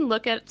then we can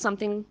look at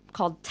something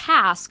called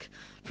Task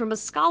from a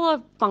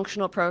Scala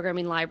functional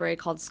programming library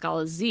called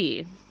Scala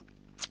Z.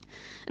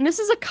 And this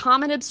is a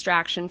common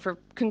abstraction for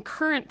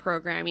concurrent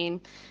programming,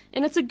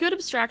 and it's a good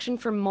abstraction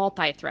for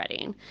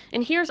multi-threading.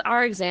 And here's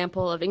our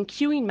example of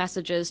enqueuing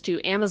messages to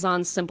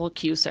Amazon's simple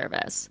queue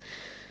service.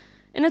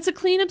 And it's a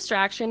clean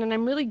abstraction, and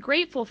I'm really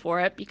grateful for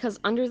it because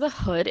under the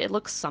hood it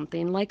looks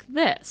something like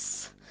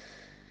this.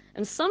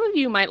 And some of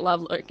you might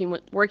love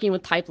working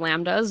with type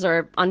lambdas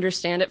or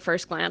understand at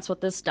first glance what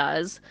this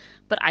does,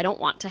 but I don't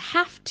want to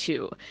have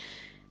to.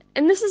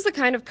 And this is the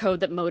kind of code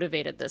that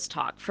motivated this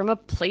talk from a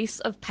place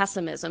of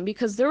pessimism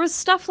because there was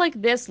stuff like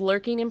this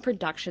lurking in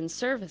production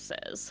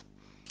services.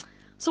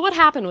 So what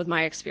happened with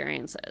my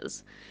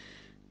experiences?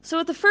 So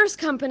at the first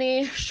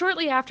company,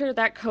 shortly after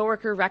that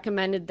coworker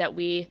recommended that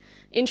we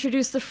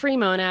introduce the free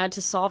monad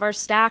to solve our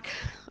Stack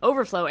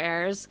Overflow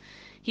errors,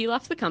 he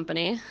left the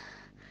company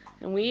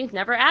and we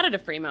never added a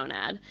free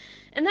monad.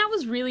 And that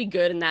was really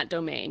good in that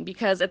domain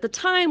because at the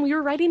time we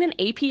were writing an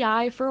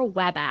API for a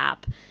web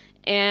app.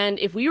 And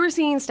if we were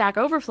seeing Stack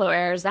Overflow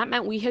errors, that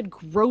meant we had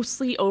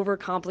grossly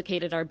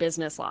overcomplicated our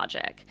business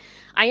logic.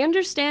 I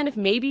understand if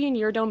maybe in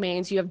your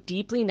domains you have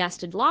deeply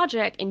nested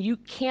logic and you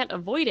can't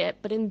avoid it,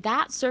 but in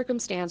that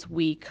circumstance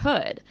we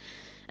could.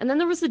 And then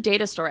there was the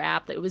data store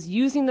app that was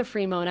using the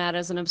free monad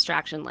as an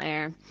abstraction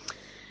layer.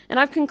 And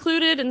I've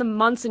concluded in the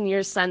months and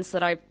years since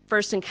that I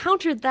first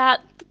encountered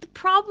that the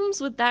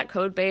problems with that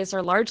code base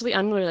are largely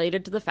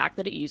unrelated to the fact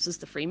that it uses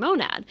the free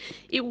monad.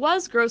 It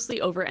was grossly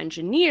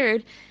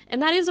over-engineered,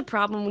 and that is a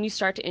problem when you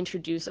start to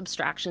introduce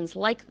abstractions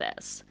like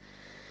this.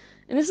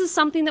 And this is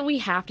something that we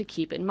have to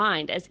keep in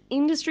mind. As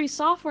industry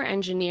software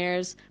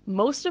engineers,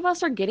 most of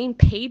us are getting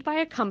paid by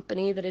a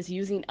company that is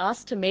using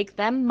us to make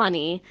them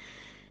money,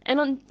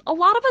 and a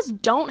lot of us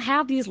don't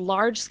have these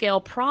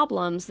large-scale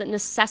problems that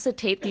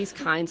necessitate these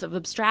kinds of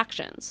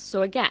abstractions.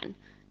 So again,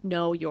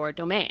 know your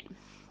domain.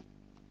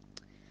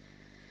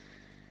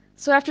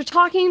 So after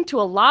talking to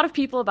a lot of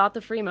people about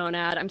the free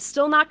monad, I'm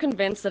still not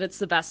convinced that it's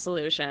the best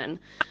solution.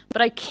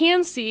 But I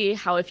can see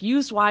how if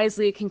used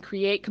wisely, it can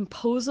create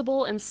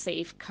composable and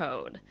safe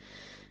code.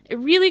 It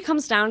really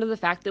comes down to the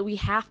fact that we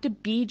have to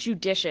be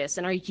judicious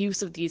in our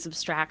use of these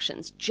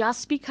abstractions.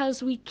 Just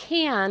because we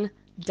can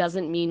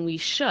doesn't mean we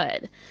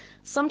should.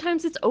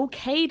 Sometimes it's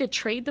okay to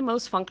trade the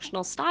most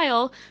functional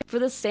style for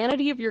the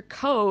sanity of your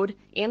code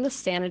and the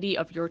sanity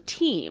of your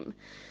team.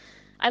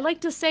 I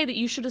like to say that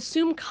you should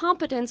assume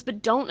competence,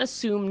 but don't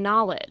assume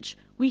knowledge.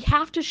 We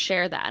have to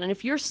share that. And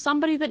if you're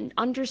somebody that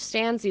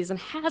understands these and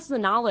has the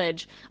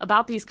knowledge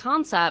about these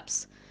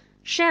concepts,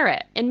 share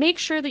it and make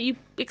sure that you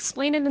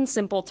explain it in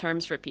simple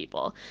terms for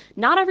people.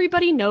 Not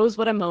everybody knows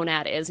what a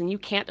monad is, and you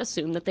can't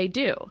assume that they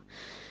do.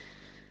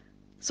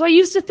 So I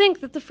used to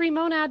think that the free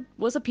monad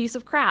was a piece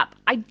of crap.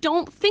 I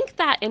don't think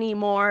that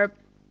anymore,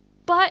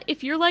 but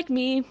if you're like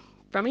me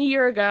from a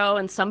year ago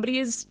and somebody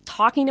is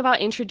talking about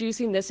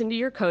introducing this into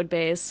your code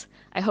base,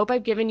 I hope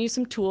I've given you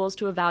some tools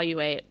to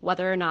evaluate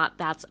whether or not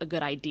that's a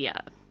good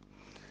idea.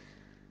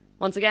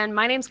 Once again,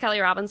 my name's Kelley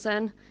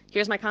Robinson.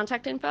 Here's my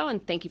contact info,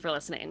 and thank you for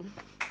listening.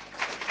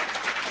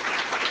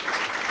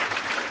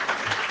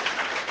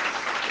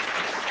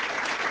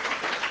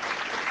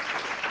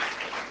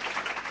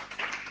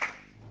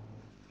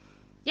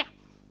 Yeah.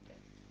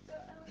 So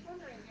I was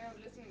wondering,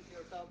 listening to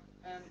your talk,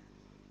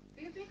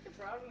 do you think the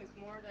problem is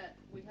more that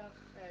we have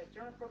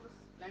general purpose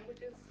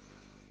languages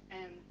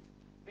and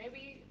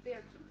maybe they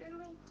are too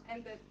general,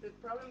 and that the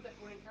problem that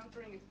we're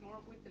encountering is more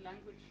with the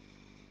language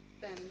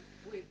than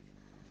with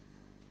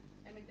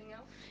anything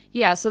else?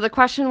 Yeah, so the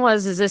question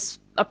was, is this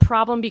a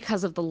problem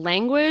because of the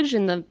language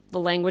and the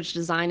language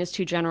design is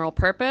too general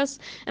purpose?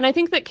 And I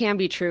think that can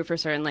be true for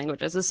certain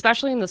languages,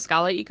 especially in the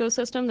Scala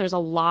ecosystem. There's a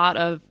lot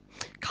of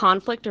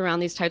conflict around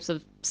these types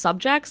of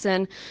subjects,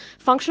 and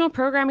functional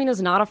programming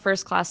is not a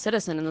first class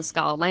citizen in the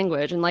Scala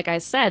language. And like I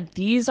said,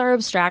 these are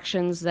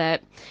abstractions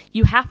that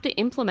you have to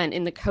implement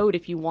in the code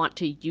if you want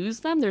to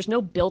use them. There's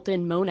no built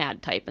in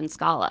monad type in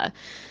Scala.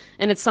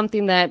 And it's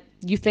something that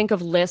you think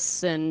of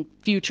lists and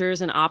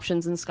futures and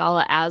options in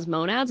Scala as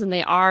monads, and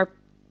they are,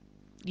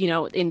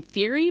 in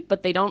theory,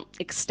 but they don't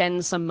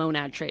extend some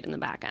monad trait in the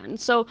back end.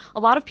 So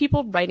a lot of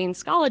people writing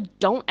Scala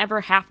don't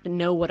ever have to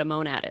know what a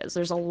monad is.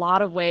 There's a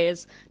lot of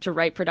ways to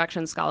write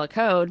production Scala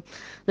code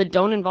that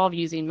don't involve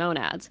using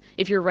monads.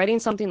 If you're writing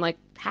something like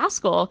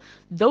Haskell,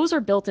 those are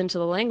built into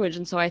the language,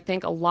 and so I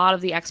think a lot of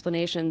the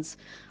explanations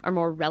are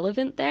more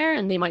relevant there,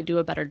 and they might do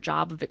a better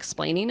job of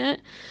explaining it.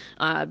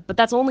 But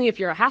that's only if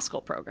you're a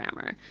Haskell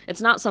programmer.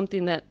 It's not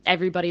something that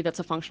everybody that's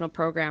a functional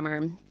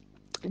programmer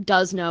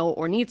does know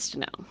or needs to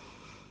know.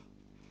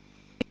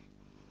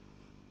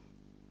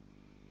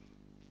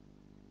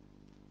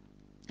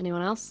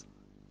 Anyone else?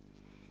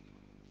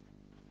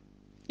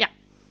 Yeah.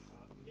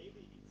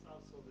 Maybe it's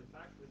also the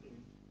fact that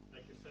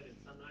like you said, in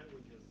some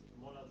languages,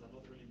 monads are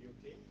not really built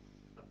in,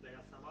 but there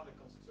are some other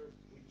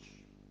constructs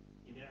which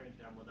inherently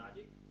are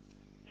monadic.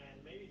 And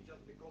maybe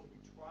just because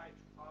we try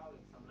too hard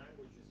in some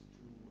languages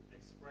to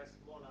express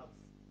monads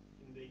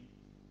in the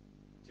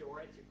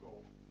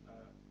theoretical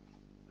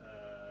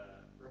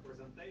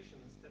representation,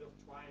 instead of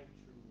trying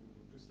to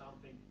do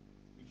something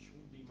which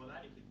would be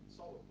monadic, it would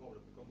solve a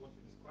problem. Because what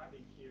you're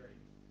describing here,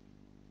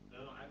 I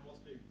don't know, I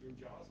mostly do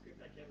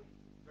JavaScript. I can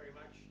very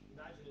much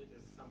imagine it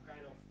as some kind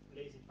of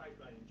lazy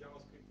pipeline in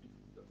JavaScript, which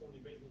is only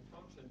based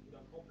on function, would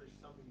accomplish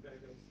something very,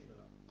 very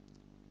similar.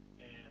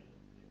 And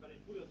but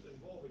it wouldn't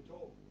involve at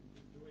all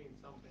doing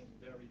something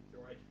very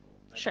theoretical.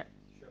 Like, Sure.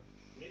 sure,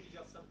 maybe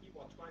just some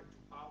people are trying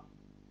too hard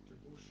to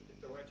push a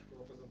theoretical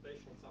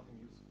representation on something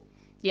useful.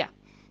 Yeah.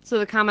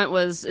 So the comment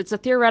was it's a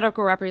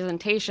theoretical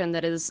representation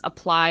that is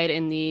applied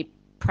in the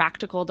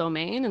practical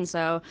domain. And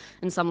so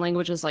in some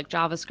languages like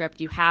JavaScript,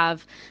 you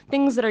have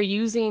things that are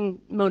using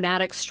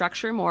monadic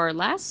structure more or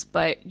less,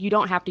 but you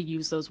don't have to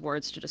use those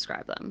words to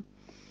describe them.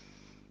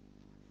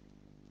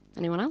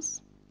 Anyone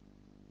else?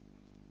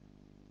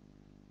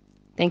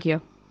 Thank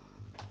you.